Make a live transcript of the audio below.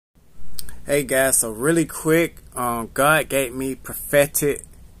Hey guys, so really quick, God gave me prophetic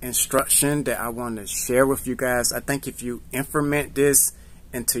instruction that I want to share with you guys. I think if you implement this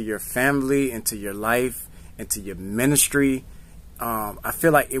into your family, into your life, into your ministry, I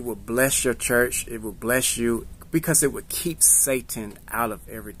feel like it will bless your church. It will bless you because it would keep Satan out of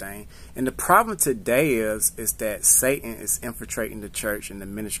everything. And the problem today is that Satan is infiltrating the church and the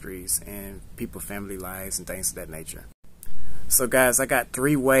ministries and people's family lives and things of that nature. So guys, I got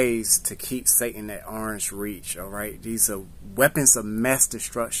 3 ways to keep Satan at arm's reach, alright? These are weapons of mass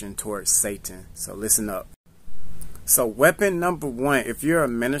destruction towards Satan. So listen up. So weapon number 1, if you're a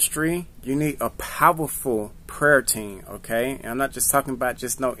ministry, you need a powerful prayer team, okay? And I'm not just talking about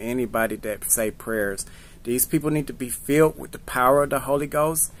just know anybody that say prayers. These people need to be filled with the power of the Holy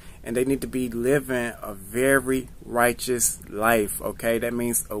Ghost, and they need to be living a very righteous life, okay? That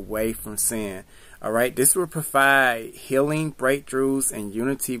means away from sin. All right, this will provide healing, breakthroughs, and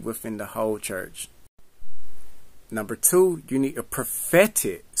unity within the whole church. Number 2, you need a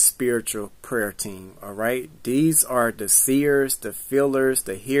prophetic spiritual prayer team. All right, these are the seers, the feelers,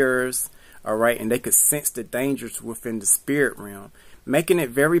 the hearers. All right, and they could sense the dangers within the spirit realm, making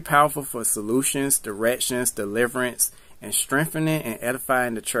it very powerful for solutions, directions, deliverance, and strengthening and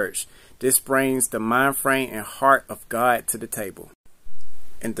edifying the church. This brings the mind frame and heart of God to the table.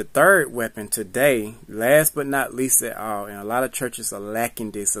 And the third weapon today, last but not least at all, and a lot of churches are lacking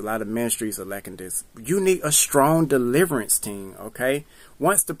this, a lot of ministries are lacking this, you need a strong deliverance team, okay?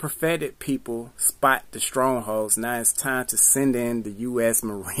 Once the prophetic people spot the strongholds, now it's time to send in the U.S.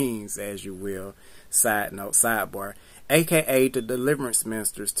 Marines, as you will, side note, sidebar, aka the deliverance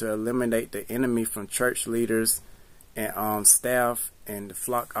ministers, to eliminate the enemy from church leaders and staff and the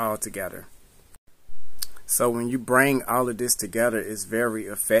flock all together. So when you bring all of this together, it's very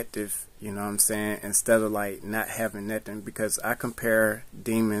effective, you know what I'm saying, instead of like not having nothing, because I compare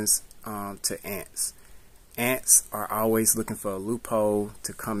demons to ants. Ants are always looking for a loophole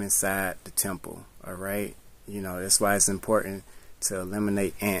to come inside the temple, all right? You know, that's why it's important to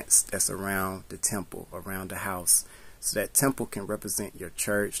eliminate ants that's around the temple, around the house. So that temple can represent your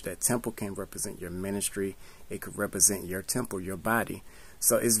church, that temple can represent your ministry, it could represent your temple, your body.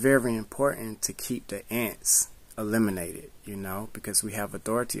 So it's very important to keep the ants eliminated, you know, because we have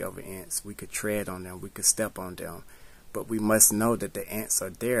authority over ants. We could tread on them, we could step on them, but we must know that the ants are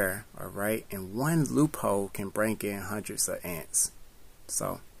there, all right? And one loophole can bring in hundreds of ants.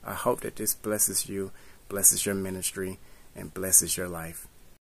 So I hope that this blesses you, blesses your ministry, and blesses your life.